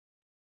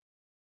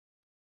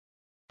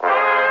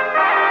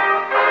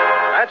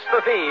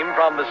popular theme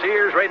from the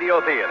Sears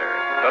Radio Theater.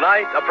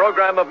 Tonight, a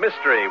program of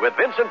mystery with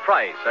Vincent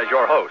Price as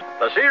your host.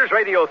 The Sears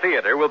Radio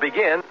Theater will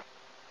begin.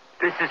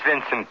 This is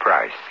Vincent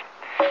Price.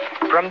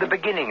 From the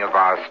beginning of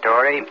our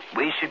story,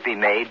 we should be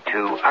made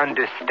to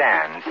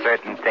understand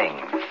certain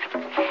things.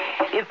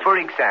 If, for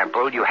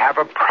example, you have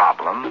a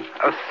problem,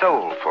 a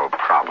soulful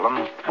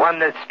problem, one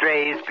that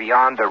strays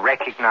beyond the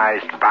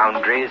recognized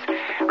boundaries,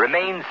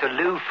 remains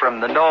aloof from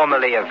the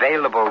normally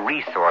available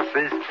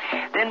resources,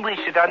 then we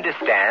should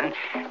understand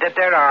that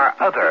there are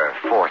other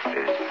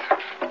forces,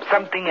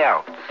 something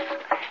else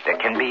that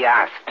can be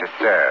asked to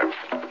serve.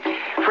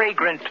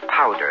 Fragrant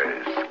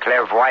powders,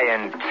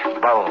 clairvoyant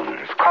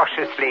bones,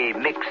 cautiously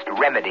mixed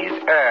remedies,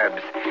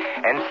 herbs,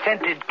 and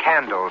scented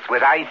candles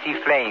with icy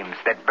flames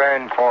that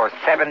burn for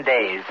 7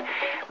 days,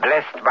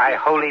 blessed by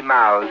holy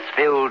mouths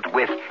filled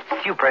with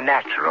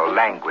supernatural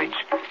language,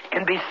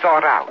 can be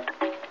sought out.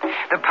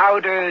 The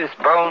powders,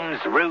 bones,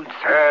 roots,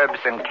 herbs,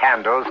 and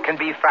candles can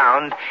be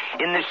found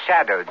in the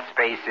shadowed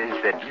spaces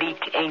that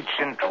leak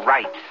ancient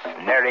rites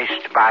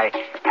nourished by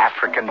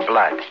African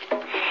blood.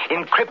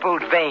 In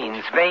crippled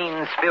veins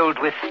filled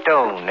with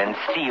stone and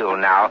steel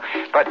now,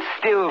 but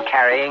still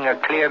carrying a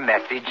clear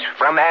message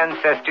from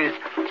ancestors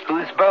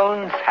whose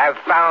bones have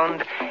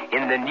found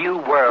in the new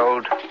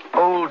world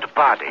old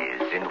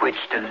bodies in which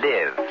to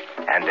live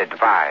and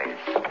advise.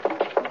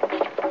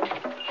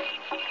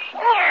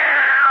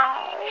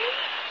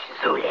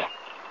 Zooey.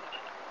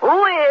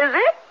 Who is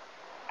it?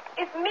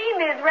 It's me,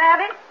 Miss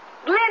Rabbit.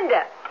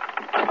 Glinda.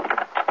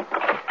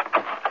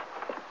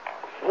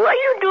 What are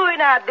you doing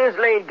out this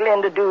late,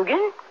 Glenda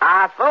Dugan?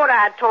 I thought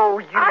I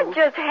told you. I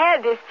just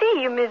had to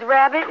see you, Miss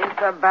Rabbit.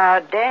 It's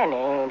about Danny,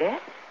 ain't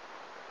it?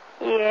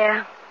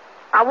 Yeah.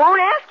 I won't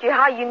ask you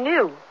how you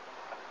knew.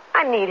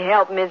 I need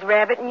help, Miss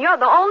Rabbit, and you're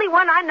the only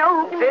one I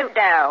know who can... Sit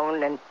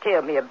down and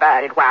tell me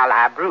about it while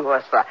I brew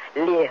us a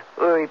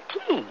little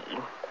tea.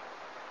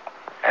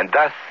 And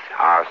thus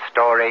our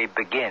story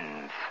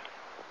begins.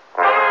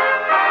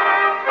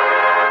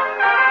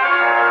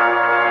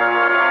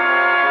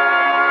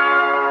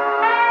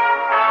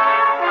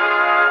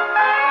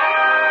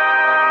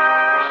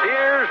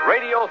 Sears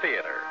Radio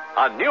Theater,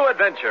 a new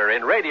adventure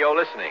in radio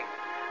listening.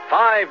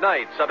 5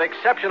 nights of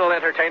exceptional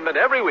entertainment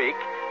every week,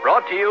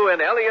 brought to you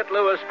in Elliott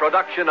Lewis'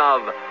 production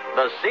of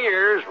the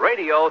Sears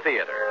Radio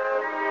Theater.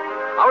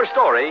 Our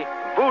story,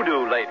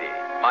 Voodoo Lady,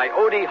 by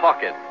Odie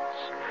Hawkins.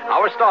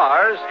 Our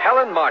stars,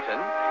 Helen Martin,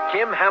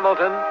 Kim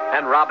Hamilton,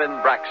 and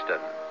Robin Braxton.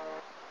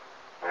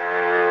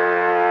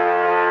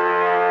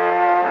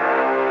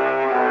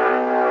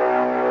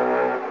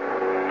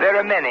 There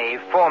are many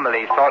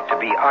formerly thought to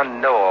be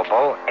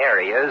unknowable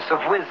areas of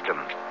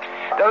wisdom.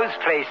 Those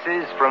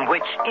places from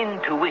which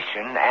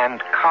intuition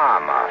and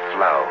karma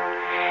flow,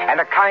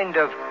 and a kind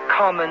of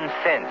common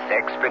sense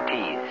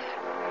expertise.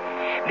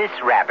 Miss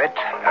Rabbit,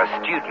 a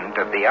student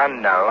of the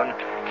unknown,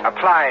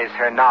 applies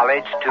her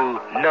knowledge to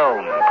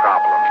known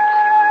problems.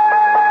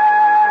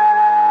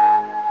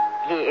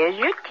 Here's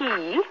your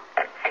tea.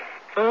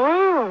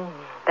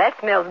 That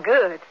smells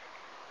good.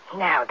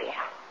 Now then,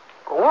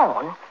 go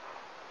on.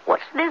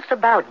 What's this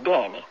about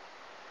Danny?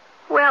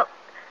 Well,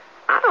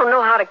 I don't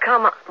know how to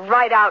come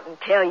right out and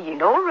tell you.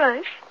 No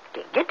rush.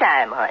 Take your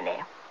time, honey.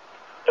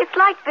 It's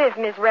like this,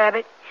 Miss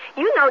Rabbit.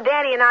 You know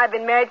Daddy and I have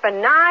been married for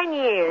 9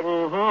 years.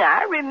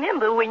 I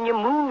remember when you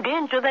moved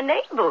into the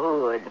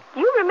neighborhood.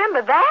 You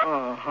remember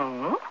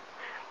that?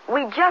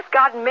 We just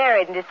got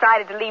married and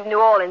decided to leave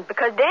New Orleans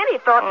because Danny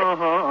thought that...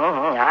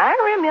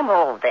 I remember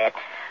all that.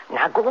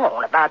 Now go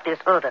on about this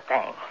other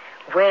thing.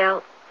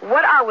 Well,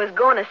 what I was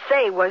going to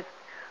say was...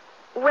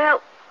 Well,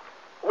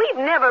 we've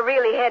never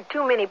really had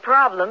too many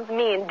problems,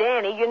 me and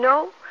Danny, you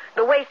know,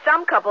 the way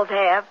some couples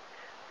have.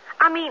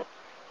 I mean,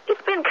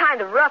 it's been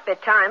kind of rough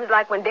at times,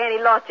 like when Danny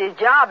lost his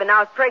job and I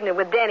was pregnant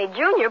with Danny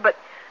Jr., but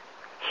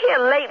here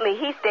lately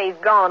he stays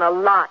gone a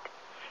lot.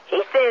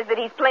 He says that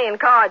he's playing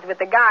cards with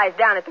the guys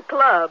down at the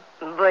club.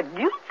 But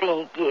you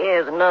think he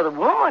has another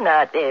woman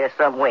out there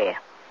somewhere.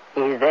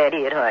 Is that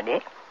it,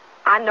 honey?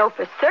 I know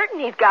for certain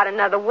he's got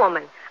another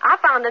woman. I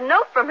found a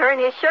note from her in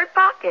his shirt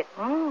pocket.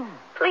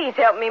 Please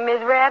help me,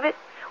 Miss Rabbit.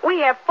 We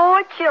have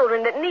 4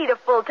 children that need a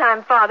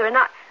full-time father, and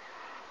I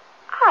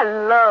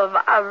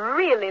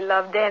really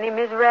love Danny,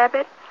 Miss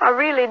Rabbit. I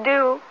really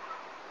do.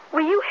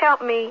 Will you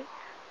help me?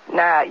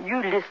 Now,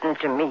 you listen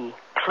to me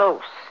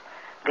close,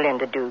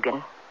 Glenda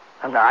Dugan.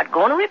 I'm not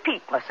going to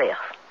repeat myself.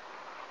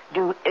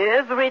 Do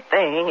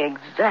everything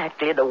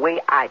exactly the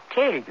way I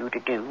tell you to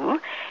do,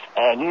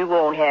 and you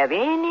won't have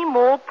any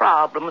more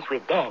problems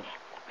with Danny.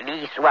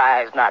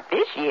 Leastwise, not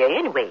this year,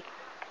 anyway.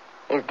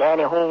 Is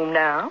Danny home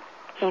now?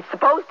 He's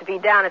supposed to be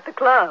down at the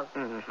club.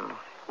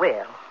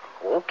 Well,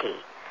 okay.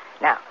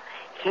 Now,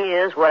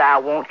 here's what I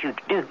want you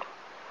to do.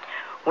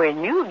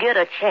 When you get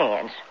a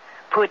chance,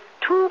 put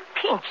 2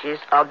 pinches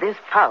of this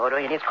powder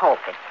in his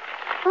coffee.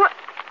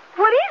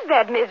 What is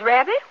that, Miss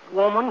Rabbit?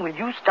 Woman, will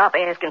you stop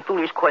asking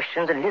foolish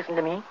questions and listen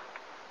to me?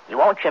 You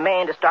want your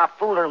man to stop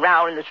fooling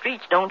around in the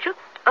streets, don't you?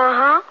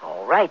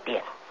 All right,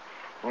 then.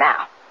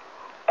 Now,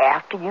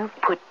 after you've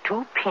put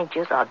 2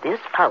 pinches of this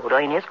powder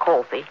in his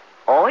coffee,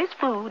 or his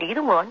food,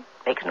 either one.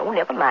 Makes no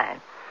never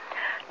mind.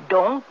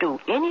 Don't do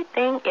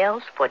anything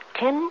else for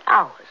 10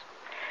 hours.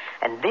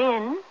 And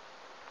then,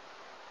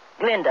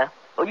 Glenda,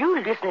 are you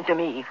listening to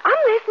me?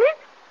 I'm listening.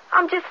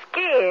 I'm just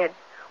scared.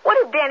 What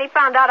if Danny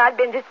found out I'd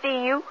been to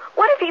see you?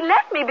 What if he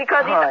left me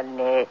because he...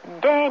 Honey,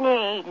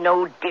 Danny ain't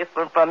no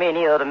different from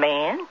any other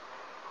man.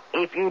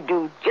 If you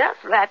do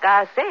just like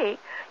I say,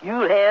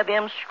 you'll have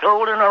him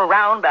strolling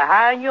around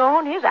behind you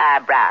on his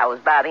eyebrows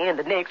by the end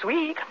of next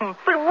week. But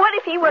what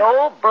if he was...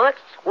 No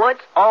buts,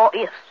 what's, or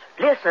ifs.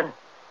 Listen.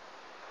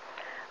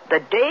 The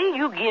day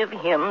you give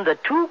him the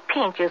 2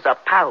 pinches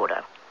of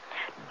powder,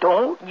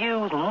 don't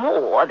use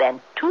more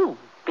than 2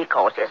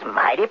 because it's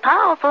mighty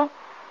powerful.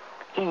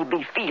 He'll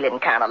be feeling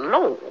kind of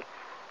low.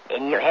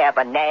 Then you'll have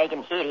a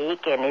nagging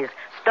headache and his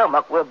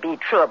stomach will be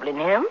troubling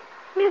him.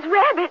 Miss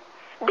Rabbit,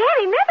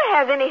 Danny never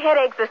has any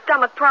headaches or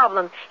stomach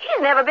problems.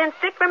 He's never been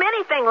sick from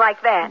anything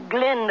like that.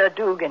 Glenda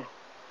Dugan,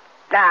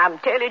 now I'm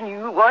telling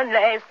you one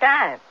last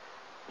time.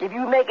 If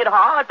you make it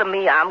hard for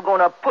me, I'm going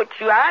to put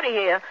you out of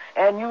here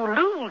and you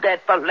lose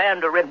that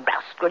philandering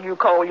rascal you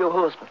call your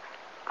husband.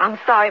 I'm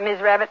sorry,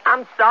 Miss Rabbit.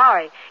 I'm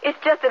sorry. It's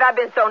just that I've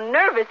been so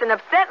nervous and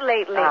upset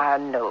lately. I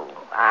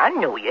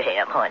know you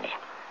have, honey.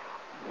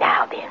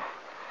 Now then,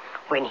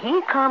 when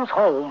he comes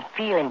home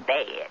feeling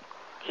bad,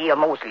 he'll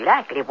most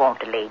likely want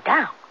to lay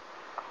down.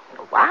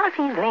 While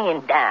he's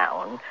laying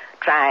down,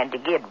 trying to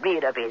get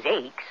rid of his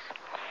aches,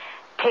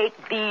 take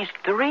these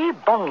 3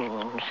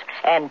 bones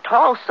and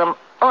toss them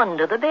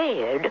under the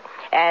bed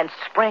and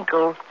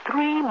sprinkle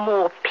 3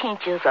 more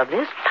pinches of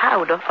this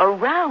powder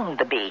around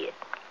the bed.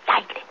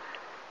 Lightly.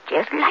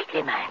 Just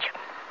lightly, mind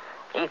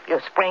you. If you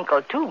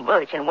sprinkle too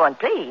much in one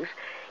place,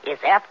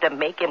 it's apt to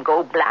make him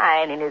go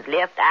blind in his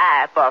left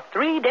eye for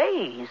 3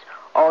 days,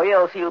 or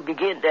else he'll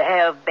begin to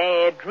have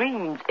bad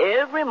dreams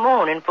every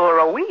morning for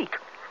a week.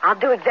 I'll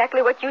do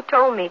exactly what you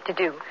told me to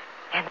do.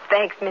 And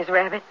thanks, Miss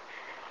Rabbit.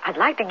 I'd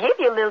like to give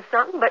you a little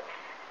something, but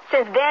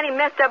since Danny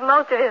messed up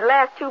most of his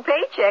last 2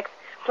 paychecks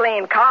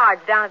playing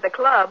cards down at the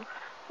club,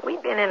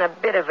 we've been in a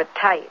bit of a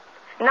tight.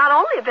 Not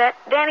only that,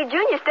 Danny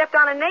Jr. stepped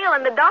on a nail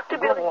and the doctor...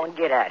 Go on,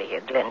 get out of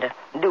here, Glenda.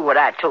 Do what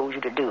I told you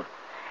to do.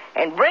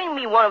 And bring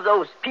me one of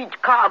those peach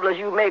cobblers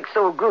you make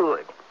so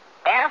good.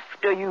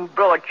 After you've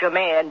brought your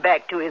man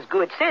back to his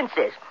good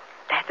senses.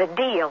 That's a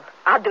deal.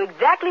 I'll do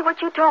exactly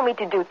what you told me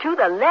to do, to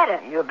the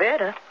letter. You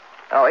better.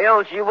 Or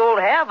else you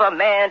won't have a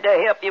man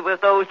to help you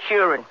with those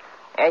children.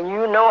 And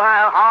you know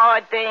how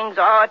hard things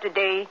are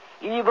today,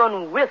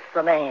 even with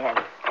a man.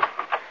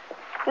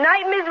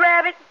 Night, Miss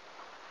Rabbit.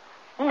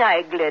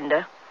 Night,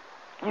 Glenda.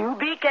 You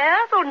be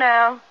careful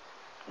now.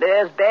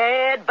 There's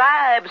bad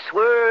vibes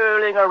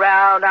swirling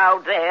around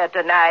out there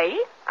tonight.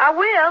 I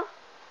will.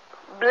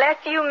 Bless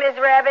you, Miss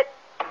Rabbit.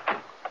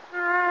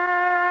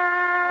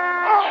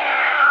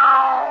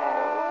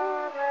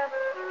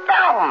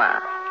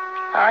 Velma,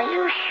 are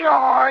you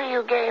sure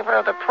you gave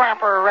her the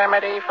proper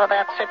remedy for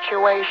that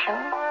situation?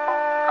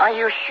 Are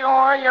you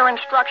sure your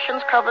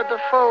instructions covered the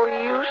full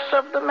use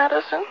of the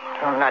medicine?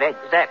 I'm not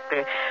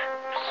exactly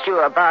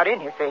sure about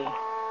anything.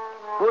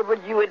 What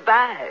would you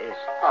advise?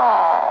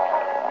 Oh,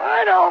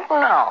 I don't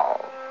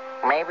know.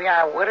 Maybe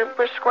I would have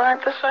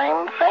prescribed the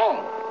same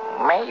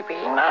thing. Maybe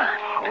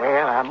not.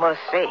 Well, I must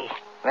say,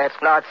 that's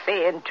not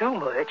saying too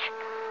much.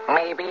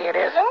 Maybe it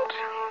isn't.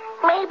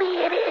 Maybe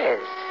it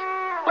is.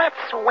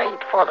 Let's wait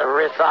for the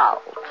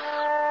results.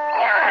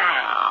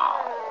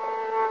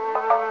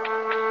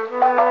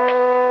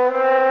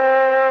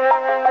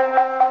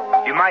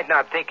 You might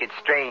not think it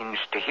strange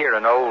to hear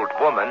an old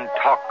woman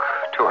talk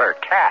to her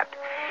cat.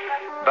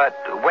 But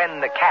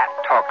when the cat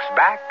talks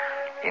back,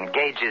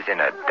 engages in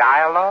a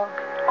dialogue...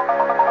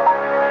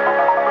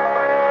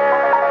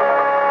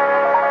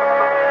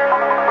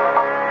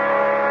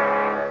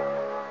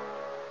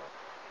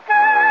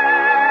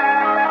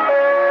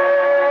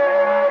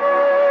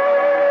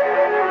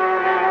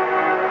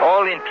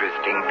 All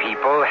interesting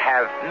people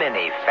have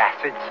many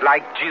facets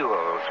like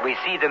jewels. We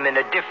see them in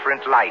a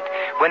different light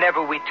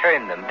whenever we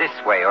turn them this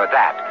way or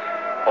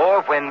that,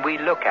 or when we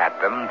look at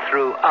them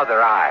through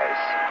other eyes.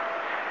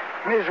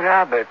 Miss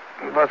Rabbit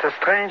was a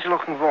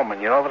strange-looking woman,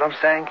 you know what I'm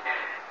saying?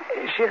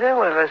 She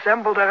really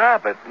resembled a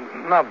rabbit.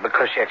 Not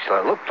because she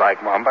actually looked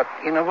like one, but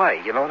in a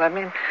way, you know what I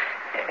mean?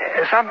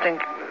 Something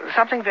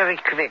very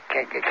quick,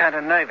 kind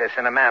of nervous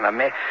in a manner,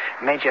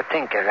 made you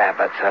think a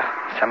rabbit or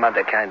some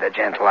other kind of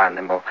gentle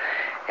animal.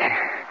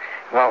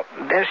 Well,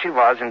 there she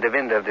was in the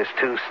window of this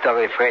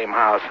 2-story frame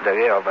house at the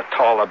rear of a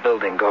taller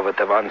building over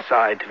to one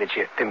side, to which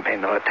you didn't pay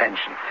no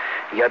attention.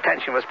 Your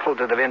attention was pulled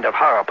to the window of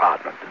her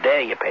apartment. There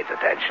you paid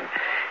attention.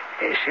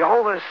 She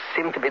always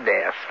seemed to be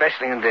there,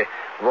 especially in the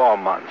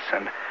warm months.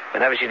 And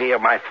whenever she'd hear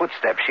my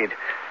footsteps, she'd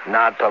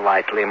nod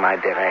politely in my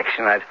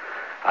direction.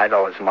 I'd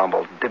always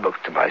mumble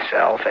Dybbuk to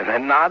myself and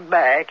then nod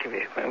back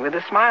with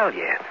a smile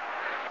yet.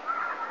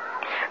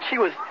 She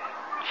was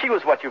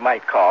what you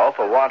might call,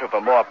 for want of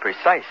a more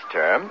precise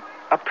term,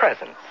 a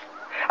presence.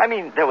 I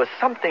mean, there was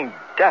something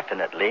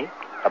definitely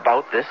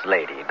about this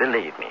lady,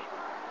 believe me.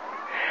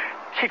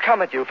 She'd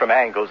come at you from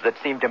angles that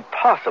seemed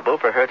impossible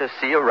for her to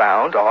see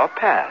around or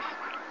past.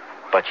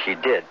 But she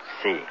did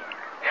see.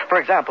 For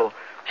example,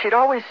 she'd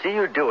always see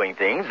you doing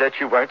things that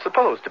you weren't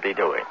supposed to be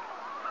doing.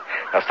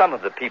 Now, some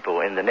of the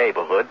people in the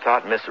neighborhood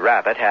thought Miss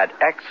Rabbit had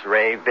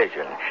X-ray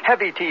vision,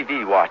 heavy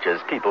TV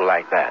watches, people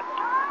like that.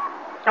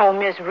 Oh,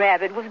 Miss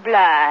Rabbit was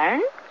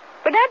blind.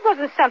 But that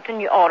wasn't something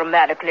you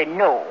automatically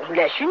know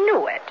unless you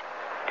knew it.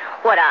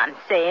 What I'm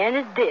saying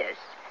is this.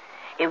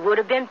 It would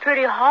have been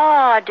pretty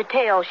hard to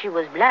tell she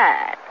was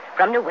blind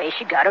from the way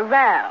she got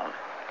around.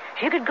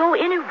 She could go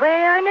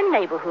anywhere in the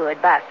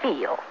neighborhood by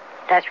feel.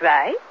 That's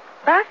right,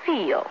 by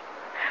feel.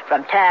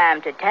 From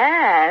time to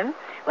time,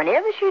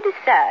 whenever she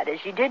decided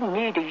she didn't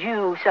need to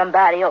use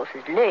somebody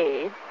else's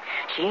legs,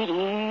 she'd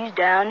ease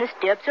down the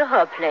steps of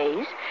her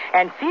place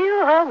and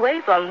feel her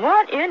way from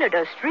one end of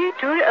the street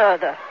to the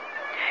other.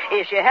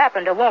 If she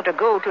happened to want to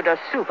go to the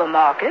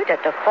supermarket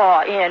at the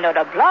far end of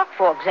the block,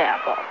 for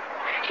example,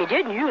 she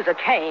didn't use a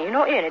cane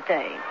or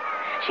anything.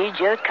 She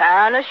just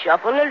kind of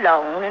shuffled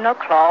along in her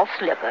cloth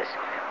slippers,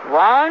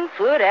 one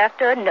foot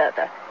after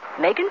another,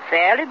 making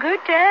fairly good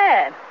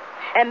time,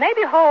 and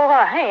maybe hold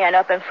her hand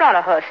up in front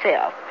of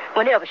herself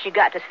whenever she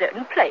got to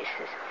certain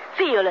places,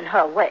 feeling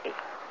her way.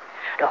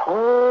 The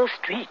whole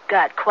street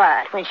got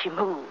quiet when she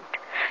moved.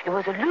 It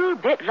was a little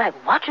bit like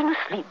watching a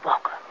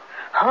sleepwalker.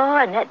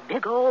 Her and that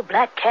big old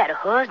black cat of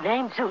hers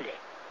named Zuli.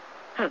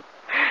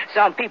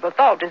 Some people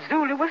thought that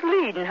Zuli was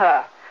leading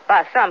her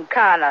by some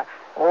kind of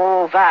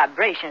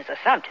vibrations or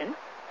something,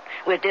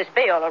 with this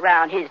bell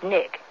around his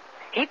neck.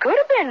 He could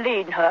have been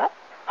leading her.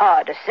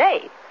 Hard to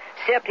say,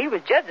 except he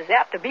was just as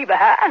apt to be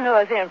behind her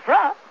as in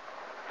front.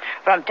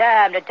 From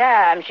time to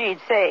time, she'd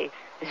say,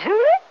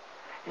 Zuli?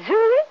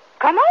 Zuli?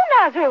 Come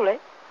on now,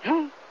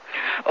 Zuli.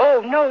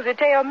 Old nosy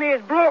tail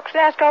Miss Brooks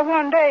asked her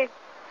one day,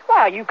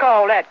 why you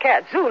call that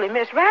cat Zuli,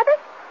 Miss Rabbit?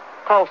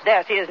 'Cause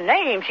that's his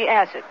name, she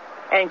answered,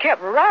 and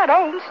kept right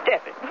on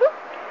stepping.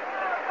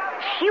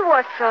 She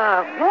was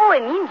more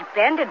an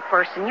independent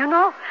person, you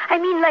know. I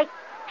mean, like,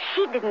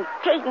 she didn't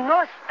take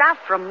no stuff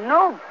from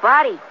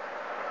nobody.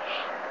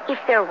 If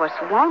there was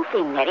one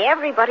thing that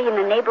everybody in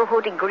the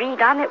neighborhood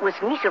agreed on, it was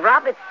Miss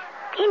Rabbit's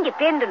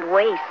independent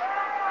ways.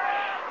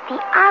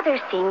 The other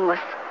thing was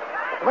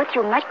what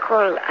you might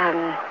call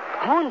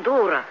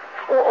Honduras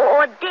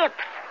or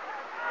depth.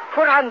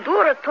 For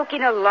Honduras took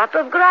in a lot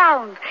of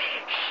ground.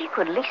 She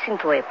could listen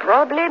to a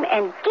problem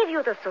and give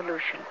you the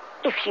solution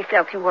if she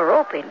felt you were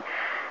open.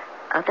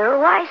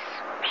 Otherwise,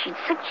 she'd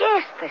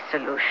suggest a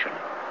solution.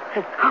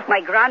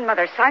 My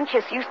grandmother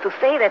Sanchez used to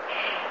say that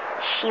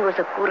she was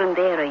a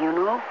curandera, you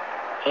know?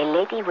 A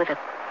lady with a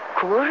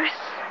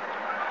curse.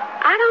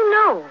 I don't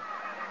know.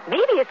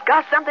 Maybe it's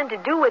got something to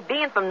do with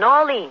being from New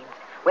Orleans,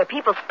 where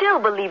people still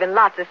believe in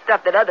lots of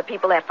stuff that other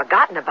people have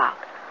forgotten about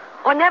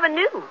or never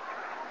knew.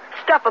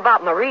 Stuff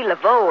about Marie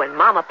Laveau and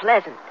Mama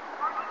Pleasant.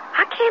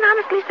 I can't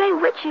honestly say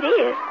which it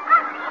is.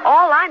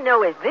 All I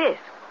know is this.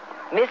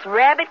 Miss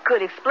Rabbit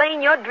could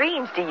explain your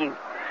dreams to you.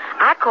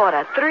 I caught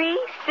her 3,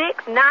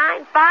 6,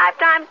 9, 5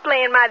 times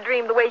playing my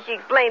dream the way she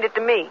explained it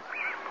to me.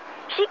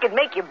 She could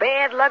make your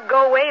bad luck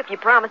go away if you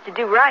promised to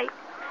do right.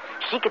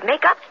 She could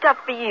make up stuff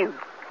for you.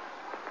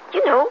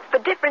 You know, for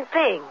different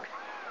things.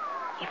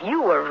 If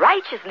you were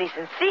righteously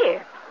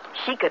sincere,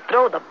 she could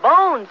throw the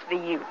bones for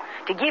you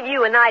to give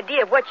you an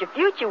idea of what your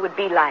future would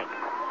be like,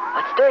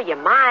 or stir your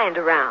mind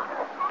around.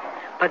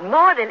 But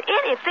more than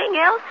anything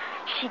else,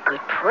 she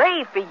could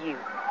pray for you.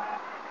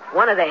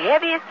 One of the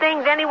heaviest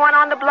things anyone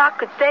on the block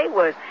could say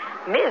was,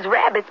 Miss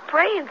Rabbit's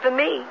praying for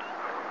me.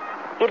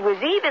 It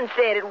was even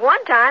said at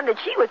one time that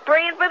she was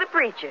praying for the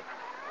preacher.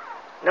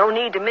 No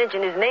need to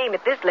mention his name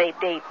at this late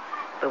date,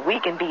 but we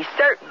can be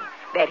certain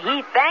that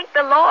he thanked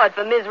the Lord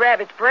for Miss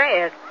Rabbit's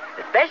prayers,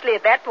 especially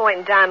at that point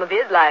in time of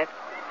his life.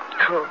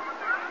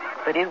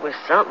 But it was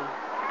something.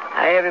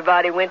 How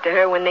everybody went to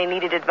her when they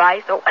needed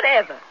advice or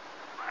whatever.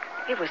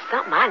 It was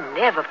something I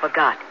never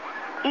forgot,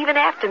 even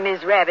after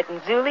Miss Rabbit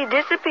and Zuli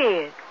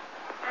disappeared.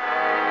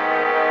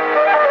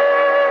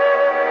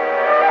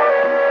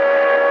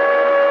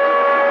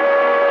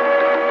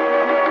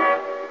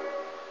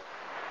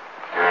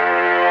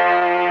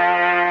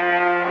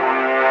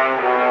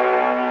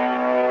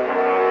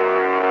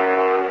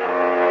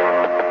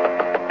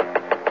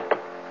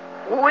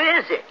 Who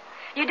is it?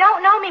 You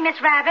don't know me,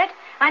 Miss Rabbit.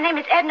 My name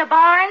is Edna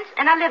Barnes,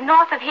 and I live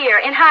north of here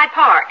in Hyde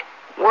Park.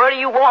 What do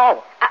you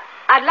want?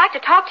 I'd like to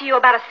talk to you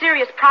about a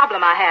serious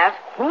problem I have.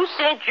 Who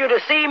sent you to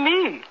see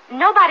me?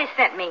 Nobody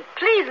sent me.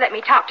 Please let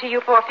me talk to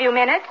you for a few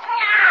minutes.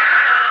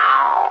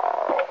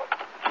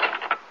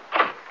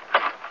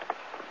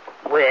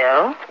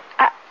 Well?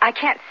 I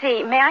can't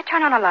see. May I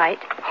turn on a light?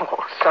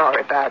 Oh,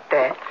 sorry about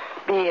that.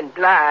 Being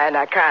blind,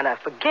 I kind of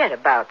forget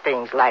about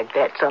things like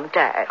that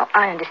sometimes. Oh,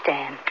 I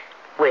understand.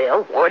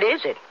 Well, what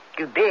is it?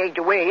 You begged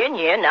your way in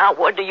here. Now,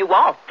 what do you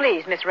want?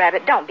 Please, Miss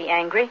Rabbit, don't be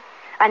angry.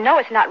 I know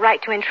it's not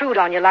right to intrude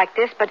on you like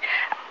this, but...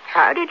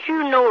 How did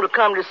you know to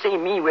come to see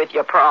me with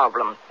your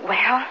problem?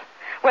 Well,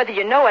 whether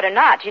you know it or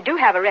not, you do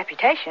have a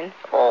reputation.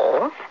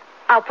 Oh?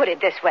 I'll put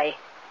it this way.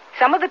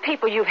 Some of the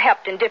people you've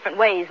helped in different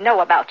ways know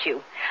about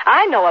you.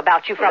 I know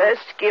about you from...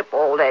 Let's skip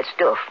all that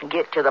stuff and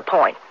get to the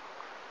point.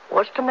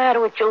 What's the matter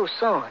with your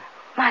son?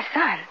 My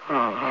son?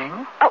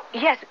 Mm-hmm. Oh,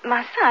 yes,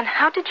 my son.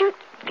 How did you...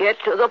 Get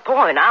to the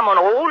point. I'm an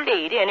old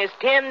lady, and it's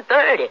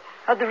 10:30.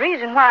 Oh, the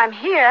reason why I'm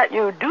here...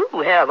 You do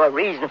have a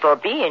reason for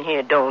being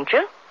here, don't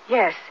you?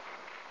 Yes.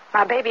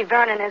 My baby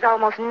Vernon is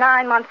almost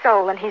 9 months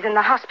old, and he's in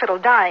the hospital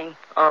dying.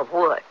 Of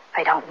what?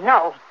 I don't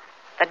know.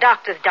 The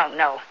doctors don't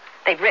know.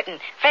 They've written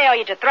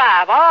failure to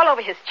thrive all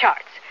over his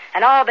charts.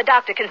 And all the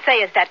doctor can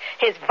say is that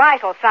his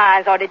vital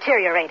signs are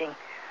deteriorating.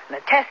 The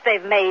tests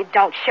they've made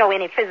don't show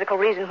any physical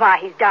reason why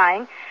he's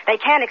dying. They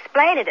can't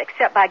explain it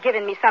except by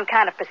giving me some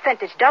kind of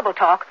percentage double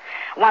talk.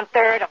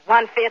 1/3 or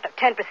 1/5 or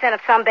 10%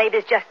 of some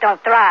babies just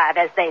don't thrive,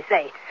 as they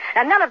say.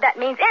 Now, none of that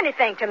means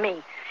anything to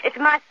me. It's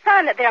my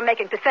son that they're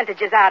making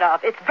percentages out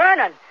of. It's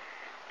Vernon,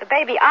 the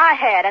baby I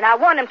had, and I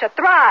want him to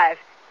thrive.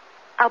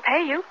 I'll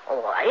pay you.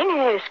 Oh, I didn't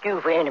ask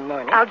you for any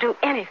money. I'll do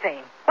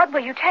anything. What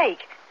will you take?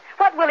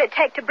 What will it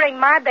take to bring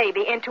my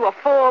baby into a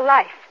full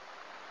life?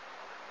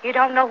 You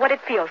don't know what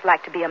it feels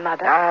like to be a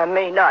mother. I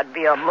may not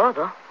be a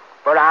mother,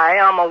 but I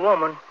am a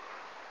woman.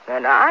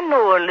 And I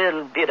know a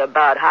little bit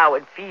about how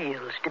it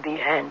feels to be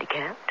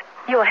handicapped.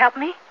 You'll help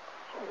me?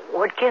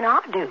 What can I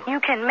do? You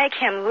can make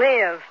him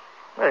live.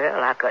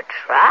 Well, I could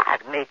try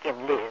to make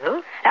him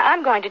live. Now,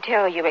 I'm going to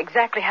tell you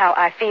exactly how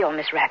I feel,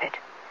 Miss Rabbit.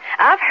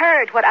 I've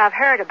heard what I've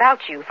heard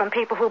about you from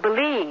people who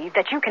believe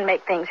that you can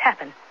make things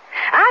happen.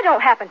 I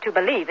don't happen to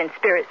believe in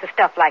spirits or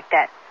stuff like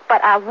that,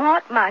 but I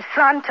want my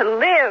son to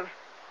live.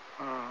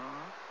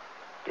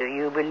 Do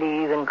you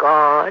believe in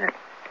God?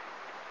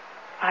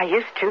 I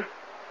used to.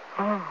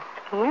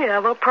 We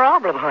have a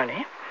problem,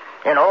 honey.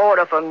 In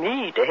order for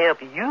me to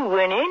help you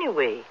in any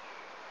way,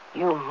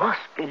 you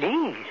must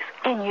believe.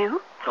 In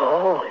you?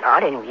 Oh,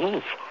 not in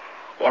me.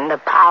 In the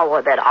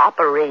power that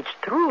operates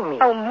through me.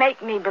 Oh,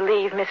 make me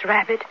believe, Miss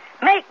Rabbit.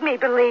 Make me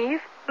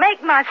believe.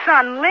 Make my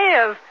son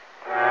live.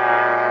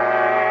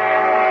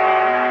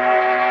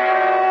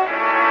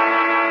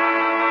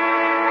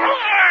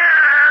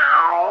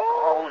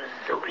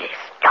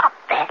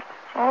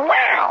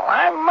 Well,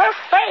 I must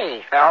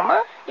say,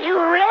 Thelma, you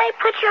really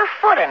put your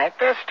foot in it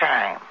this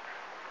time.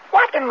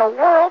 What in the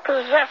world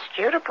possessed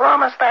you to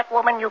promise that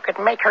woman you could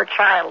make her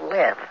child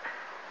live?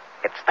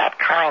 It's that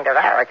kind of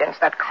arrogance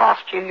that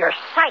cost you your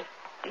sight.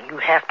 Do you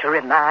have to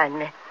remind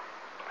me?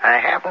 I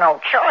have no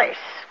choice.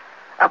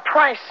 A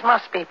price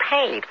must be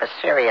paid for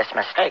serious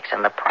mistakes,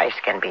 and the price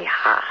can be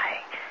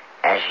high,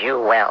 as you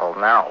well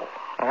know.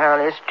 Well,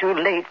 it's too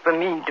late for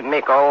me to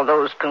make all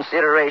those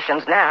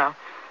considerations now.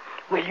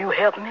 Will you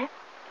help me?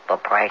 The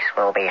price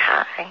will be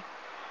high.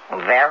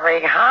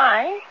 Very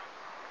high.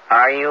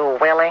 Are you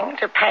willing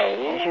to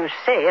pay? As you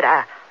said,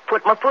 I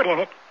put my foot in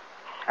it.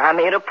 I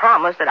made a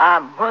promise that I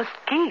must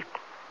keep.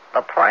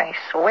 The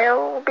price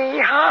will be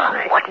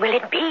high. What will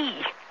it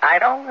be? I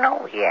don't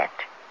know yet.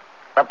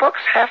 The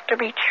books have to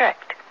be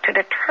checked to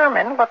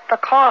determine what the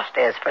cost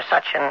is for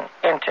such an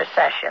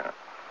intercession.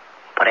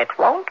 But it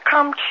won't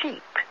come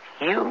cheap.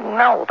 You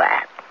know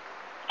that.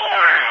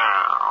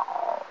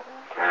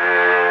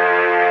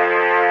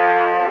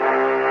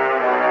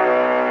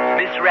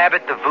 Miss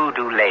Rabbit, the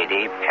voodoo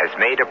lady, has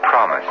made a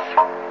promise.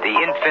 The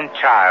infant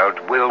child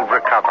will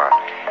recover,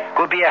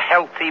 will be a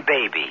healthy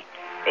baby,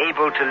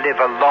 able to live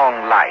a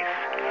long life.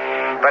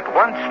 But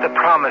once the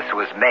promise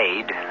was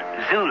made,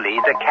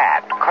 Zuli the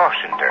cat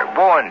cautioned her,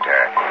 warned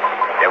her,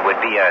 there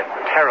would be a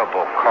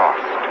terrible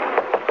cost.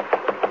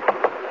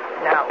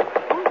 Now,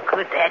 who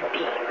could that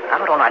be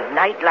out on a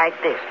night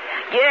like this?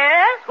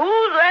 Yes?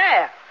 Who's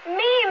there?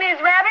 Me,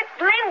 Miss Rabbit,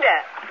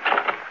 Linda.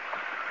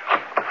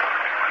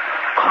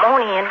 Come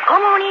on in.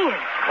 Come on in.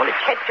 Want to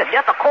catch the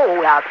death of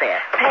cold out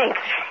there. Thanks.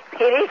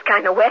 It is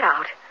kind of wet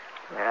out.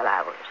 Well,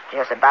 I was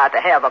just about to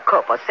have a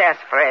cup of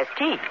sassafras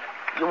tea.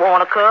 You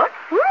want a cup?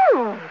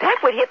 That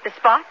would hit the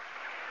spot.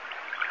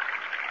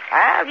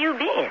 How have you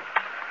been?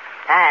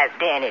 How's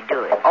Danny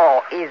doing?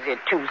 Or is it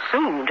too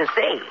soon to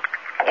say?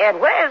 And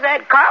where's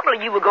that cobbler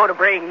you were going to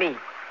bring me?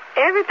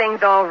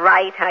 Everything's all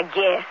right, I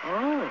guess.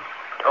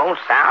 Don't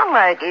sound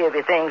like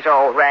everything's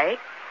all right.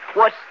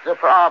 What's the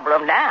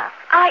problem now?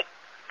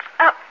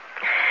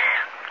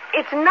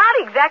 It's not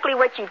exactly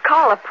what you'd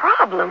call a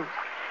problem.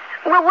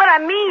 Well, what I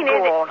mean is...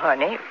 Go on,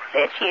 honey.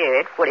 Let's hear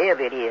it,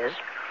 whatever it is.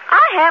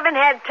 I haven't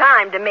had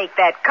time to make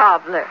that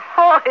cobbler.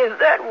 Oh, is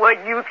that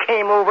what you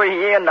came over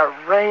here in the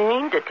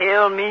rain to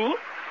tell me?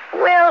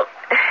 Well,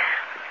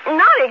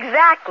 not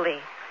exactly.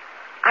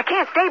 I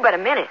can't stay but a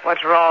minute.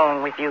 What's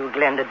wrong with you,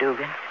 Glenda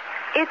Dugan?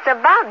 It's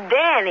about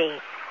Danny.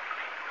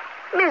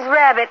 Miss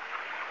Rabbit,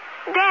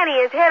 Danny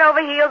is head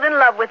over heels in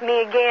love with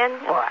me again.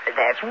 Why,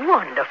 that's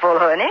wonderful,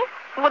 honey.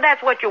 Well,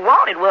 that's what you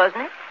wanted,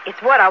 wasn't it?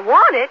 It's what I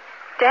wanted,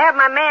 to have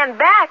my man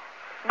back.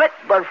 But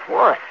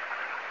what?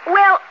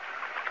 Well,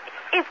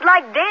 it's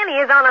like Danny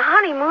is on a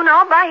honeymoon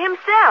all by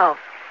himself.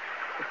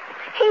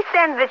 He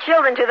sends the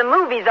children to the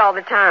movies all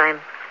the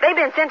time. They've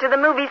been sent to the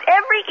movies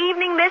every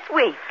evening this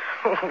week.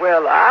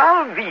 Well,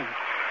 I'll be,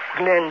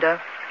 Glenda.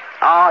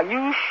 Are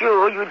you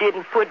sure you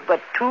didn't put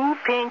but 2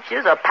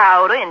 pinches of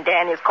powder in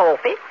Danny's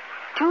coffee?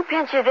 2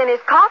 pinches in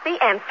his coffee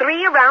and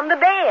 3 around the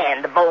bed.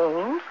 And the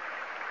bones?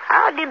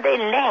 How did they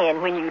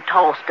land when you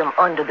tossed them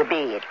under the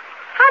bed?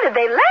 How did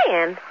they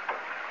land?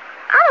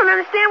 I don't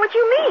understand what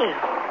you mean.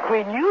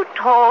 When you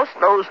tossed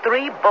those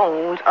 3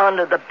 bones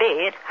under the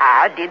bed,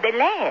 how did they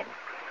land?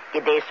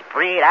 Did they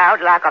spread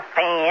out like a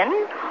fan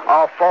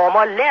or form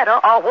a letter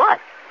or what?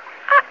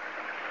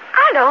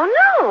 I don't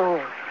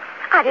know.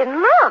 I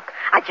didn't look.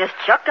 I just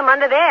chucked them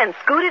under there and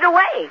scooted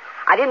away.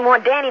 I didn't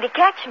want Danny to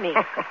catch me.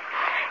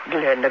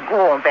 Glenda,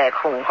 go on back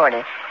home,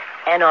 honey,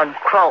 and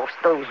uncross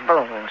those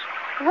bones.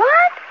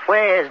 What?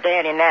 Where's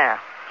Danny now?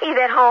 He's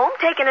at home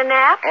taking a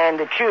nap. And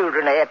the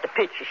children are at the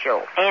picture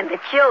show. And the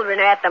children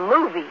are at the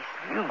movies.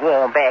 You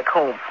go on back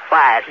home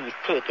while he's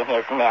taking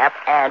his nap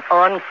and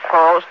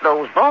uncross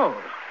those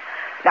bones.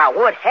 Now,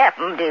 what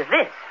happened is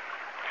this.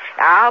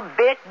 I'll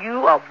bet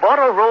you a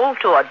butter roll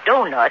to a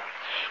donut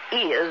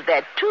is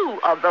that 2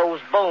 of those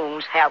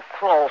bones have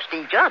crossed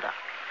each other.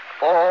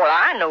 For all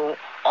I know,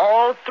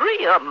 all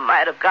 3 of them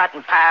might have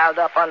gotten piled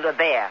up under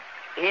there.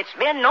 It's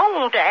been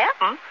known to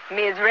happen.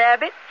 Ms.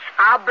 Rabbit,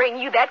 I'll bring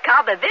you that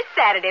cobbler this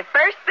Saturday,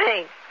 first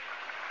thing.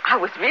 I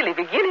was really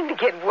beginning to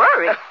get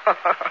worried.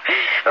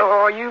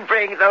 Oh, you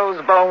bring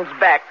those bones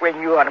back when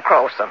you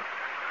uncross them.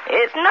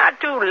 It's not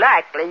too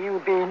likely you'll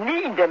be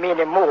needing them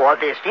anymore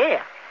this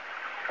year.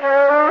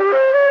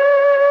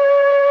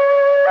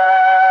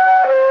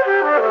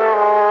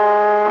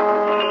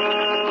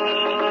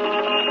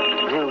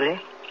 Julie,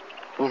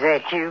 is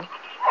that you?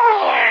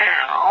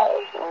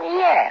 Oh,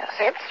 yes,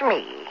 it's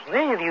me.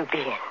 Where have you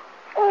been?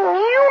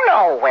 You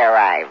know where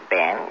I've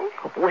been.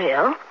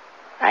 Well,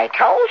 I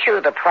told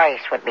you the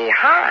price would be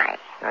high.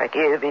 like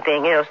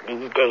everything else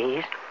these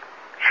days.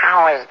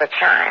 How is the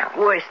child?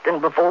 Worse than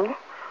before.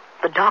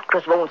 The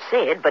doctors won't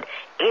say it, but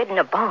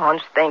Edna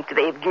Barnes thinks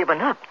they've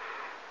given up.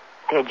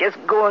 They're just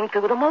going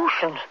through the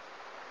motions.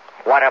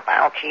 What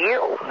about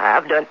you?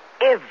 I've done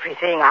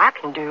everything I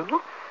can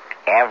do.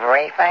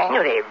 Everything?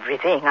 Not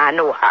everything I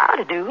know how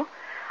to do.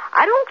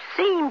 I don't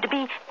seem to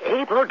be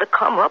able to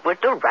come up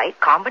with the right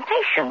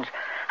combinations.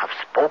 I've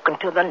spoken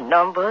to the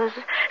numbers,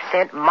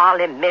 sent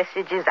Molly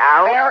messages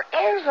out.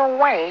 There is a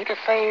way to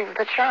save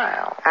the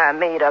child. I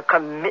made a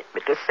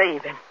commitment to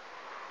save him.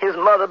 His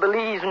mother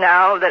believes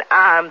now that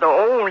I'm the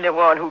only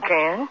one who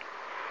can.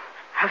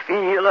 I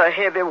feel a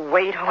heavy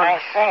weight on I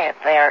said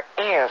there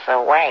is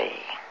a way,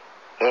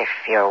 if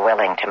you're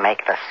willing to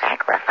make the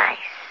sacrifice.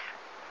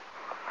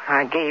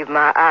 I gave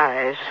my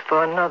eyes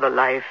for another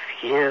life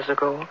years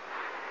ago.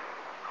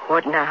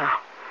 What now?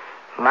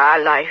 My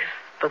life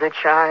for the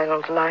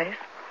child's life?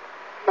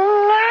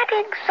 Not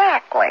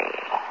exactly.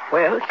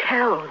 Well,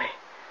 tell me.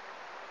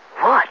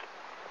 What?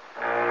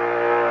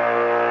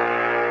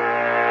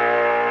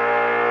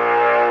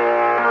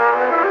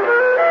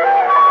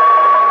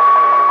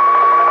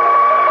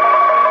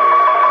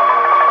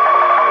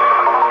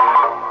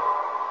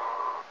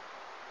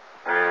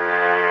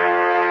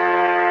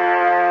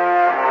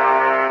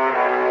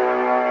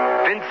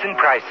 Vincent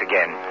Price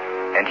again.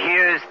 And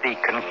here's the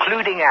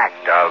concluding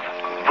act of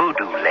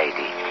Voodoo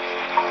Lady.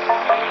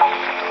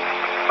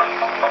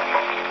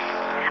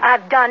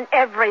 I've done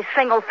every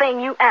single thing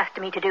you asked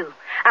me to do.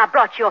 I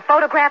brought you a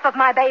photograph of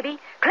my baby,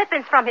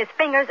 clippings from his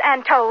fingers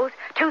and toes,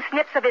 2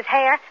 snips of his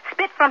hair,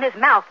 spit from his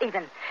mouth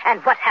even.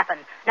 And what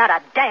happened? Not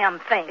a damn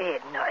thing.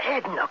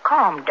 Edna,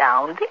 calm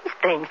down. These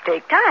things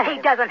take time.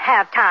 He doesn't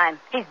have time.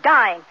 He's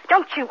dying.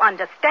 Don't you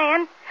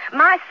understand?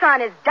 My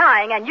son is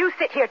dying, and you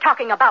sit here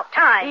talking about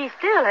time. He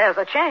still has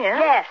a chance.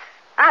 Yes,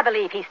 I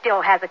believe he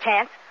still has a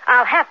chance.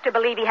 I'll have to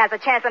believe he has a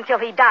chance until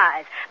he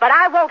dies. But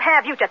I won't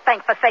have you to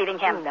thank for saving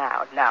him.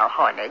 Now,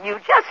 honey, you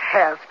just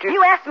have to...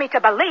 You asked me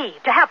to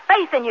believe, to have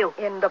faith in you.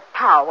 In the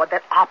power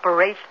that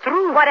operates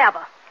through...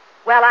 Whatever.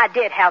 Well, I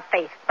did have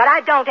faith, but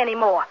I don't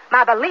anymore.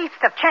 My beliefs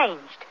have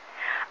changed.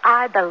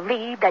 I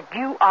believe that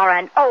you are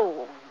an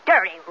old,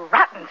 dirty,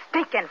 rotten,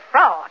 stinking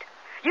fraud.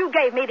 You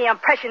gave me the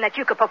impression that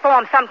you could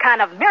perform some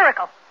kind of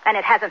miracle, and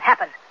it hasn't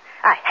happened.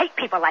 I hate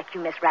people like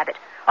you, Miss Rabbit.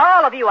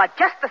 All of you are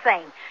just the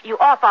same. You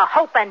offer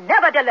hope and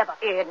never deliver.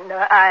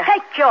 Edna,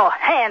 Take your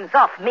hands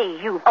off me,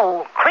 you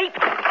old creep.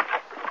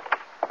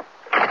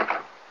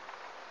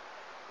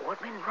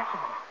 What went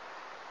wrong?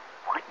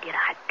 What did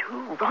I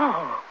do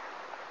wrong?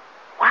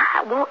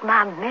 Why won't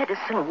my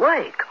medicine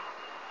work?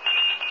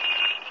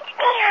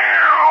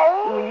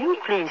 Will you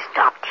please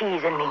stop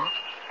teasing me?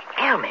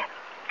 Tell me,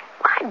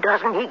 why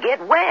doesn't he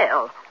get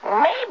well?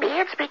 Maybe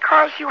it's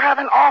because you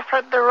haven't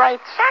offered the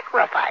right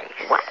sacrifice.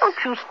 Why don't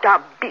you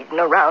stop beating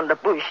around the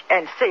bush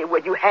and say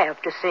what you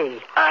have to say?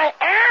 I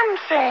am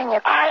saying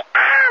it. I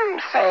am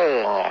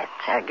saying it.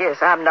 I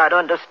guess I'm not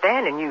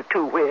understanding you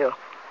too well.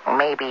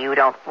 Maybe you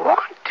don't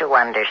want to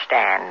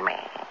understand me.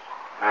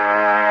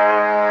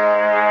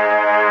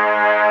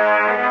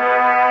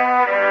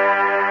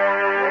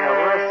 There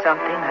was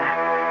something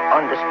I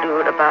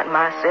understood about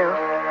myself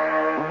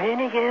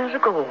many years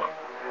ago.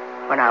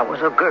 When I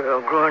was a girl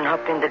growing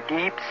up in the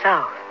deep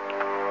South,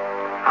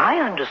 I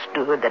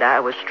understood that I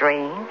was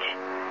strange,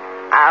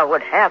 I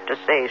would have to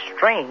say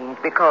strange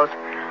because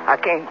I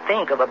can't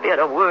think of a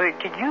better word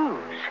to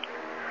use.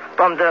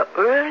 From the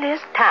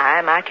earliest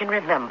time I can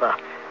remember,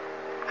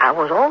 I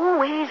was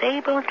always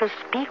able to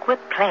speak with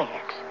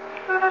plants,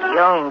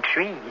 young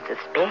trees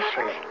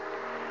especially.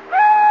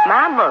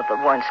 My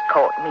mother once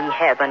caught me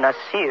having a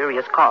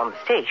serious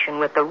conversation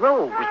with a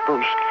rose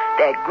bush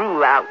that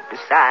grew out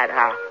beside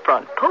our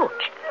front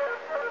porch.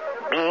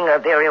 Being a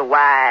very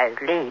wise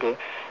lady,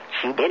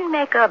 she didn't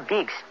make a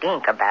big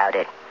stink about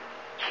it.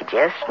 She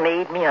just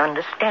made me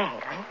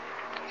understand.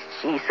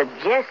 She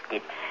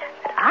suggested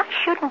that I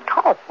shouldn't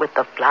talk with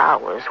the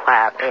flowers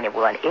while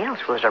anyone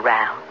else was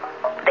around.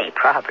 They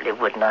probably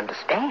wouldn't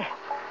understand.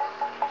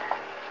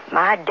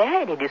 My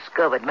daddy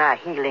discovered my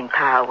healing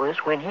powers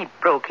when he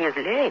broke his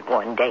leg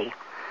one day.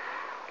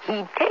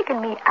 He'd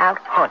taken me out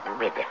hunting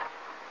with him.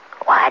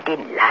 Oh, I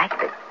didn't like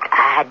the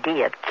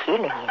idea of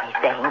killing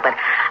anything, but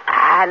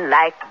I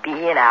liked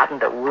being out in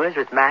the woods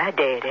with my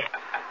daddy.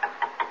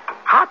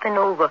 Hopping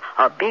over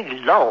a big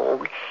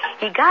log,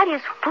 he got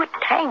his foot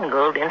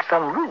tangled in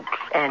some roots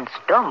and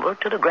stumbled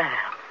to the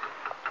ground.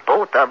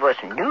 Both of us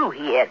knew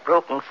he had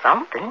broken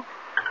something.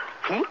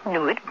 He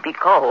knew it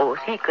because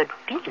he could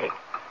feel it.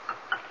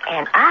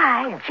 And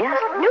I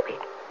just knew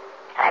it.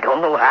 I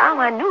don't know how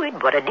I knew it,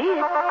 but I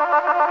did.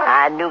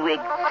 I knew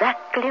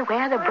exactly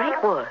where the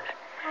break was.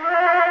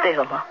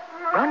 Thelma,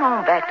 run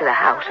on back to the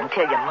house and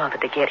tell your mother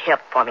to get help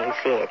for me, he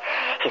said,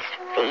 his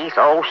face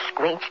all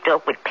scrunched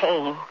up with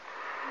pain.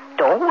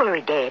 Don't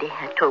worry, Daddy,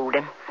 I told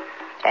him,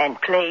 and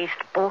placed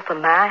both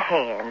of my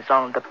hands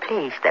on the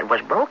place that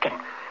was broken.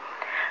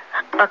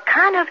 A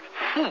kind of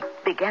heat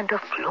began to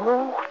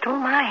flow through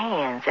my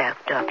hands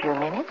after a few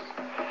minutes.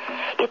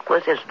 It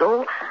was as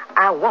though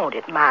I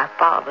wanted my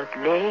father's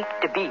leg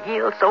to be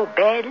healed so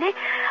badly,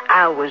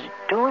 I was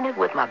doing it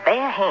with my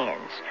bare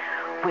hands,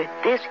 with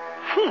this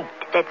heat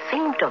that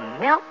seemed to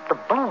melt the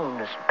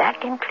bones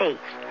back in place.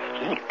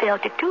 He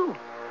felt it too.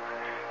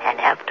 And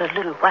after a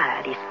little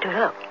while, he stood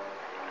up,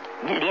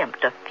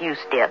 limped a few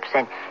steps,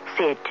 and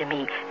said to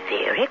me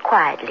very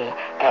quietly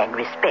and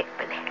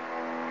respectfully,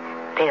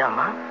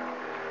 Thelma,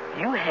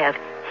 you have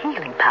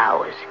healing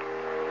powers.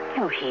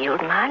 You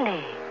healed my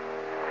leg.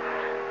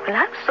 Well,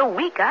 I was so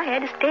weak I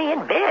had to stay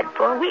in bed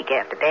for a week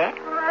after that.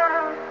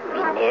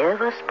 We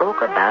never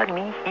spoke about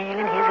me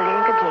healing his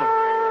leg again.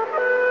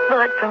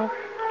 But from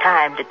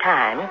time to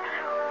time,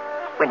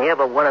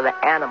 whenever one of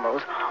the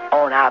animals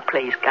on our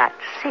place got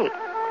sick,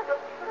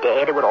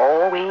 Daddy would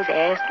always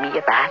ask me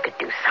if I could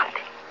do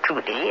something.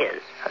 Truth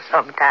is,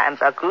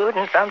 sometimes I could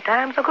and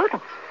sometimes I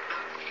couldn't.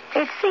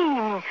 It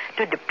seemed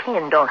to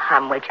depend on how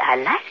much I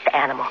liked the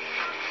animal.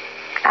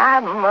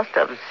 I must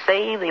have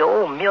saved the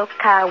old milk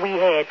cow we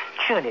had,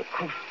 Chunny,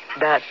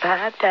 about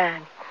 5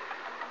 times.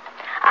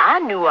 I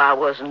knew I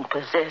wasn't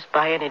possessed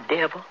by any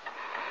devil,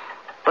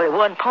 but at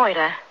one point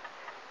I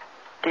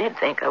did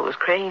think I was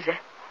crazy.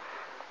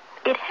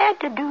 It had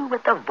to do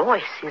with the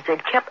voices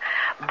that kept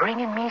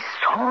bringing me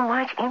so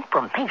much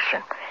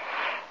information.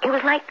 It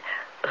was like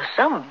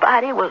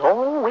somebody was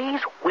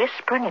always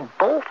whispering in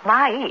both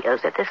my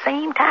ears at the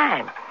same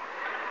time.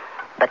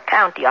 The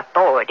county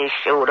authorities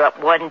showed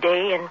up one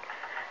day and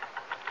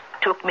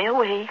took me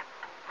away.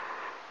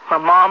 My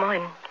mama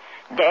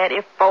and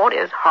Daddy fought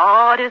as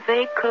hard as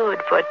they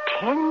could for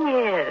 10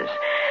 years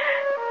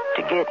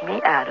to get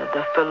me out of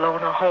the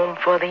Filona home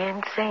for the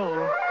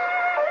insane.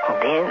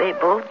 And then they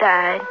both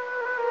died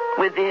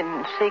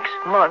within 6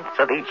 months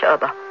of each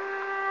other.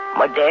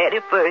 My daddy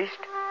first,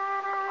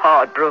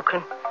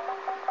 heartbroken.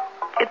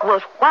 It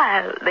was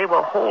while they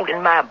were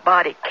holding my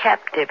body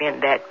captive in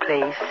that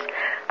place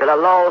that I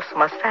lost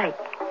my sight.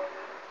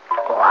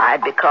 Oh,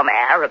 I'd become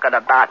arrogant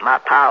about my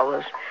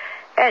powers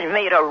and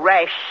made a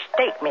rash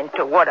statement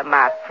to one of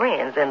my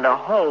friends in the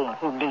home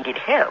who needed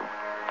help.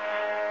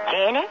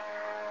 Jenny,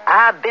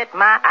 I bet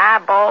my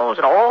eyeballs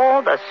and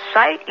all the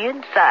sight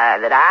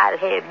inside that I'd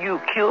have you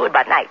cured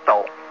by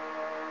nightfall.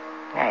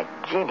 Now,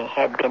 Jenny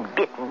had been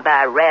bitten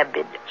by a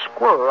rabid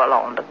squirrel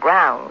on the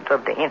grounds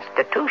of the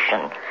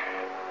institution,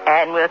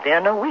 and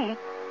within a week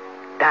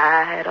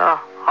died a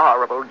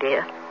horrible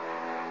death.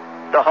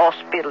 The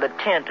hospital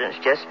attendants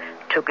just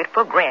took it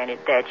for granted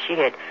that she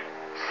had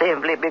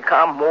simply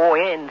become more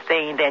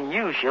insane than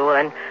usual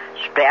and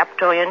strapped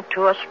her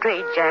into a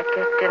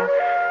straitjacket and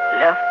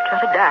left her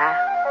to die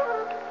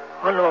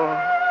alone.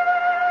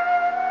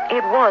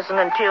 It wasn't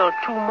until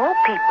 2 more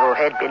people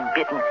had been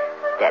bitten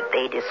that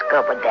they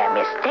discovered their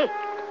mistake.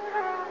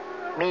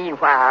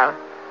 Meanwhile,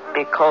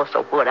 because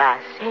of what I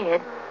said,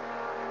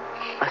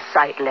 a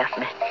sight left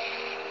me.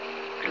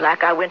 It was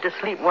like I went to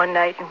sleep one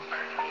night, and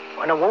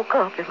when I woke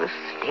up, it was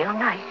still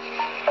night.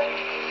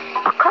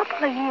 A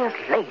couple of years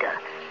later,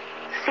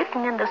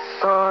 sitting in the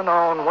sun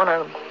on one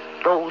of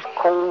those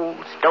cold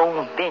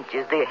stone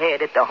benches they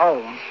had at the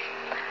home,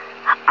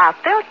 I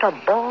felt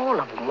a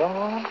ball of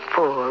warm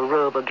fur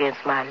rub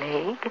against my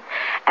leg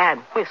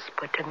and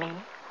whisper to me,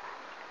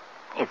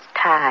 "It's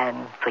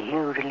time for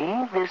you to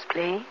leave this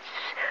place.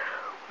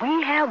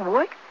 We have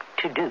work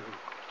to do."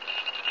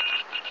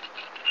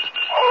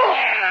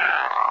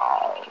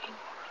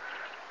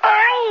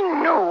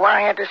 I knew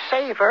I had to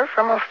save her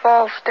from a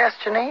false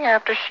destiny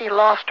after she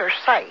lost her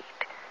sight.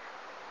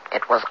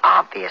 It was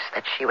obvious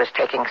that she was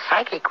taking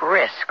psychic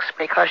risks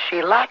because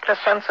she lacked a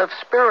sense of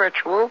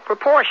spiritual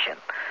proportion,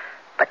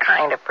 the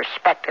kind of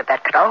perspective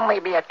that could only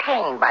be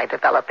attained by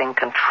developing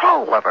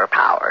control of her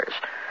powers.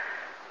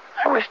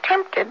 I was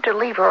tempted to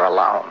leave her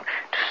alone,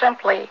 to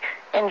simply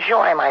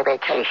enjoy my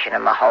vacation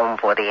in the home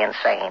for the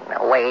insane,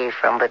 away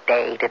from the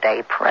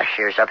day-to-day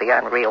pressures of the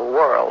unreal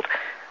world.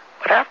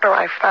 But after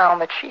I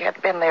found that she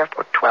had been there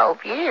for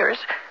 12 years,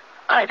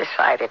 I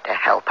decided to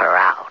help her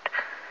out.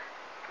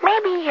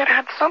 Maybe it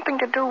had something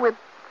to do with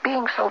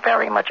being so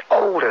very much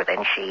older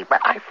than she, but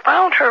I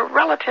found her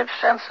relative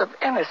sense of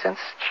innocence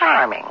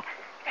charming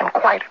and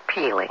quite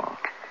appealing,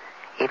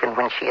 even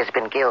when she has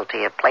been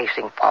guilty of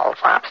placing false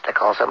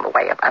obstacles in the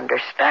way of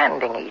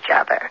understanding each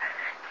other.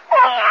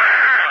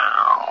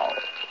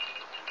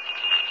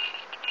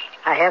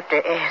 I have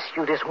to ask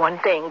you this one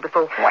thing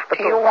before... What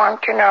do you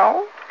want to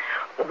know?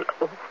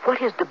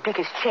 What is the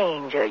biggest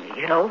change,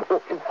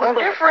 Well,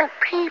 different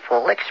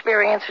people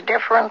experience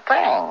different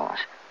things.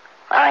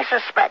 I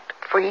suspect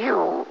for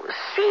you,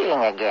 seeing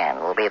again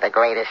will be the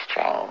greatest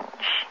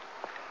change.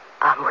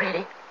 I'm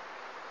ready.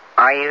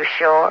 Are you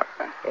sure?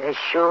 As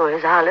sure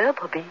as I'll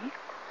ever be.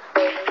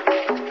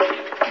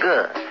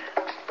 Good.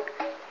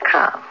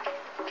 Come,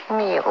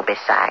 kneel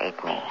beside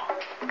me.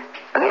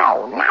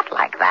 No, not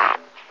like that.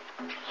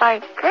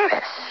 Like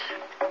this.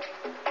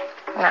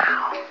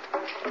 Now,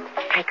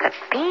 take a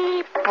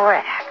deep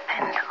breath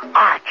and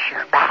arch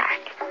your back.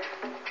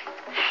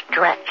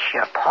 Stretch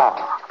your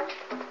paw.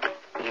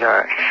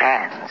 Your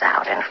hands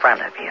out in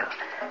front of you,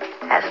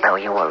 as though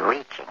you were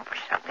reaching for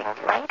something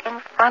right in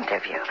front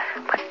of you,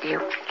 but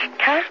you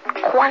can't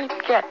quite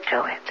get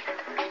to it.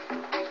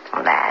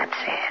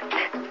 That's it.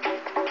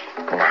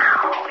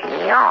 Now,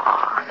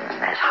 yawn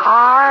as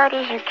hard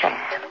as you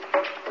can.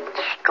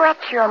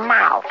 Stretch your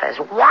mouth as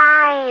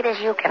wide as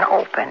you can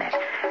open it,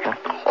 and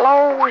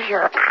close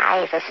your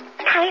eyes as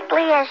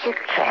tightly as you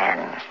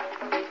can.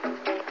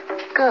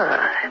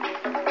 Good.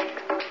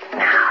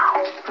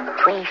 Now,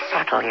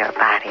 resettle your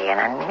body in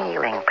a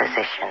kneeling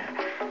position,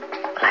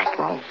 like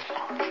me.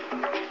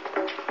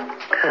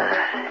 Good.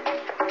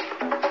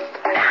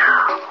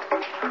 Now,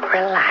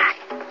 relax.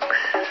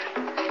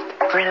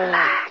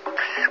 Relax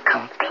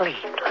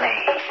completely.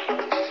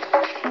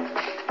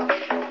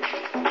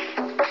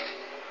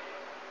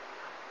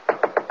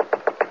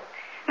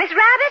 Miss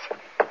Rabbit?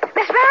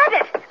 Miss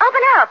Rabbit,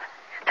 open up.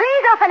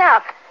 Please open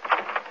up.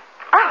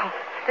 Oh,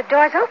 the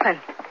door's open.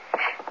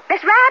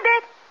 Miss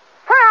Rabbit,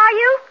 where are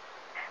you?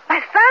 My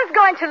son's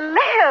going to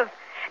live.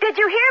 Did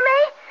you hear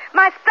me?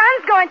 My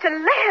son's going to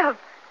live.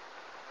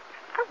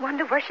 I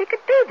wonder where she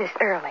could be this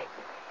early.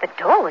 The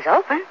door was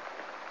open.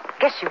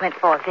 Guess she went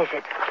for a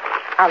visit.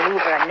 I'll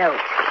leave her a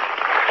note.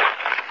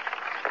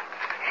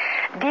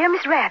 Dear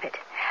Miss Rabbit,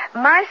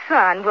 my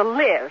son will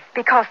live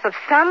because of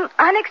some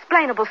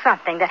unexplainable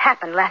something that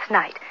happened last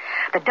night.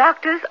 The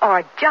doctors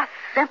are just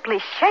simply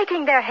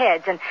shaking their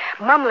heads and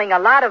mumbling a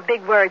lot of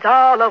big words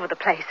all over the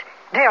place.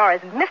 They are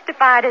as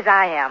mystified as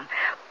I am.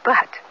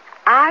 But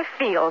I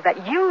feel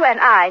that you and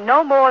I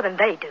know more than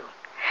they do.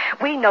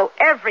 We know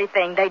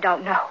everything they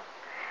don't know.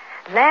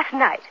 Last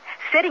night,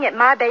 sitting at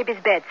my baby's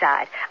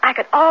bedside, I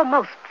could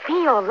almost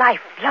feel life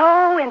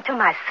flow into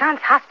my son's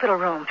hospital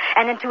room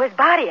and into his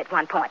body at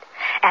one point.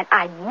 And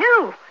I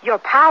knew your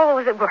power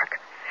was at work.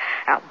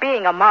 Now,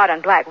 being a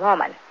modern black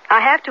woman,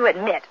 I have to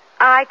admit,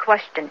 I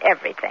question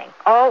everything.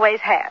 Always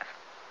have.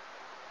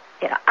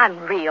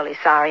 I'm really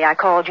sorry I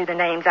called you the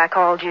names I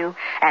called you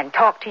and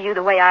talked to you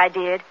the way I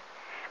did.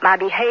 My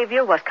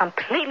behavior was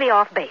completely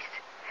off base.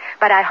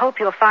 But I hope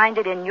you'll find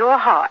it in your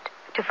heart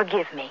to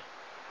forgive me.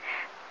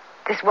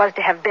 This was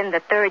to have been the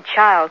third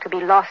child to be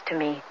lost to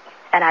me,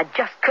 and I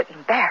just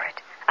couldn't bear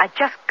it. I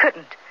just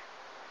couldn't.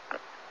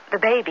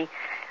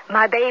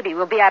 My baby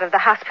will be out of the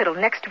hospital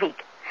next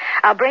week.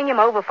 I'll bring him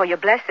over for your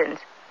blessings,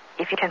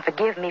 if you can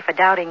forgive me for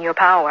doubting your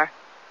power.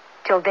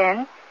 Till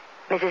then,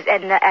 Mrs.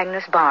 Edna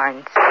Agnes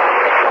Barnes.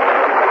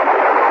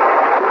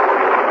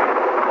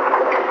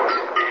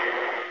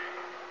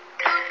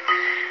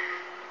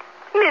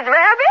 Miss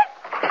Rabbit?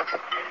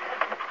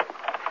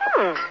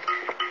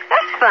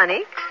 That's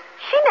funny.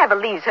 She never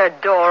leaves her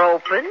door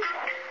open.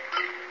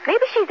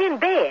 Maybe she's in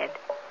bed.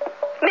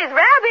 Miss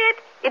Rabbit,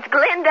 it's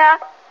Glinda.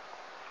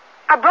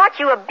 I brought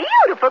you a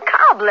beautiful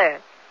cobbler.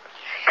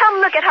 Come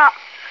look at how...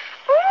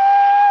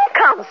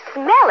 Come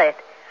smell it.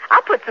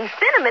 I put some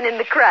cinnamon in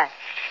the crust.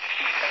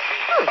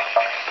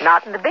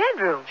 Not in the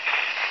bedroom.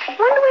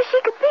 Wonder where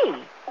she could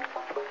be.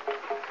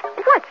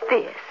 What's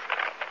this?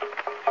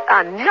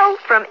 A note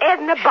from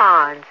Edna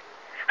Barnes.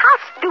 How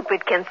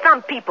stupid can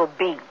some people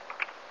be?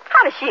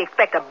 How does she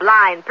expect a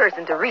blind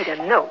person to read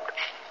a note?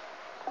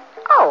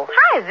 Oh,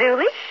 hi,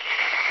 Zuli.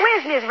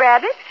 Where's Miss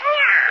Rabbit?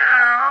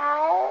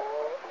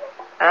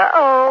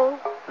 Uh-oh.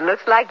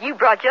 Looks like you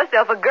brought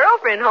yourself a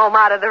girlfriend home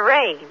out of the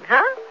rain,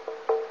 huh?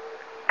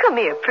 Come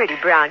here, pretty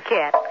brown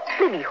cat.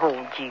 Let me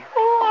hold you.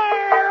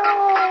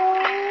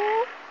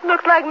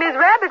 Looks like Miss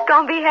Rabbit's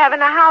gonna be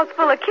having a house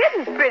full of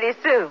kittens pretty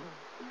soon.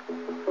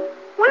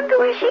 Wonder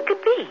where she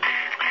could be.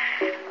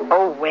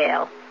 Oh,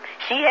 well.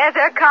 She has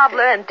her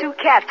cobbler and 2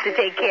 cats to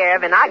take care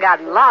of, and I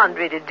got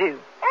laundry to do.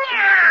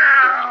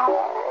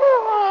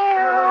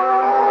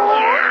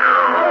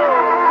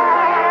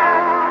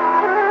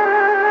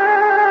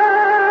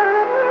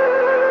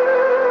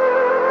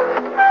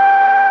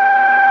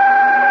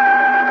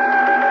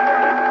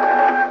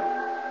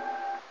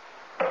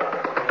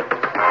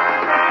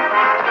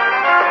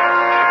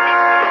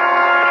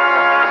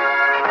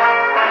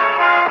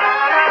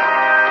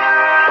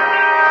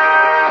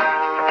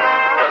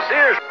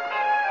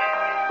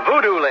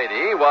 Voodoo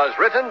Lady was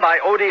written by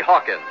Odie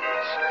Hawkins,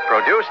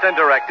 produced and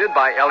directed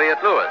by Elliott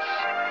Lewis.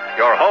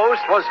 Your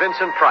host was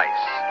Vincent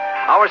Price.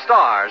 Our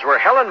stars were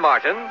Helen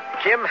Martin,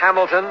 Kim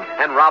Hamilton,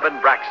 and Robin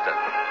Braxton.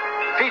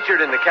 Featured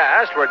in the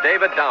cast were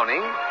David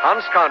Downing,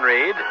 Hans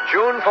Conried,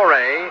 June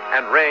Foray,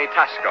 and Ray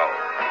Tasco.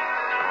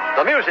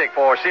 The music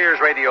for Sears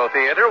Radio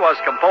Theater was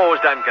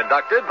composed and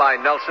conducted by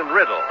Nelson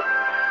Riddle.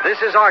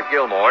 This is Art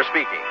Gilmore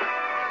speaking.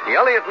 The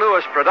Elliott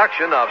Lewis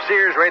production of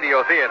Sears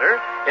Radio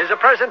Theater is a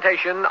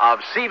presentation of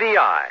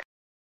CVI.